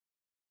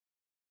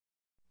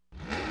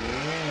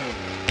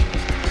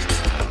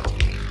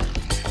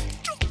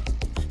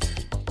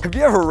Have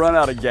you ever run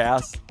out of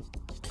gas?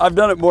 I've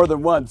done it more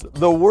than once.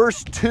 The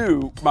worst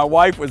two, my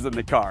wife was in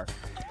the car.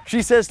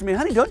 She says to me,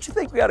 honey, don't you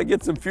think we ought to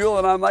get some fuel?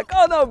 And I'm like,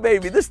 oh no,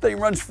 baby, this thing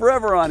runs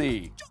forever on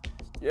E.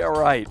 Yeah,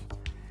 right.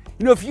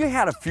 You know, if you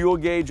had a fuel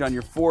gauge on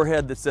your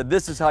forehead that said,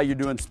 this is how you're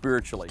doing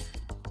spiritually,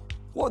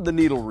 what would the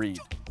needle read?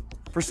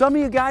 For some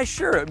of you guys,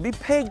 sure, it'd be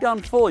pegged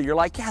on full. You're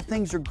like, yeah,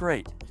 things are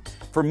great.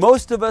 For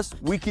most of us,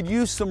 we could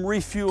use some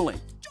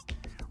refueling.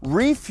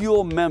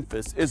 Refuel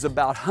Memphis is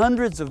about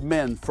hundreds of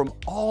men from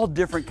all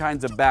different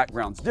kinds of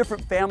backgrounds,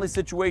 different family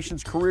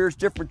situations, careers,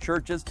 different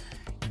churches,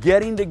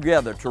 getting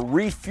together to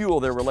refuel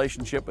their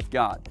relationship with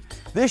God.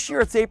 This year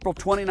it's April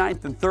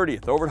 29th and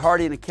 30th over at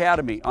Harding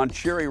Academy on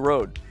Cherry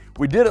Road.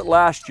 We did it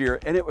last year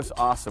and it was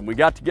awesome. We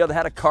got together,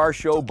 had a car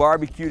show,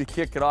 barbecue to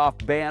kick it off,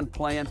 band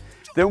playing.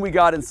 Then we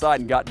got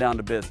inside and got down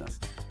to business.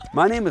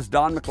 My name is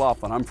Don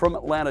McLaughlin. I'm from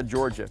Atlanta,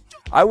 Georgia.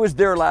 I was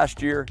there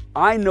last year.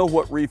 I know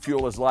what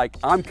refuel is like.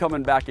 I'm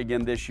coming back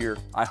again this year.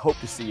 I hope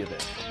to see you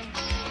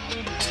there.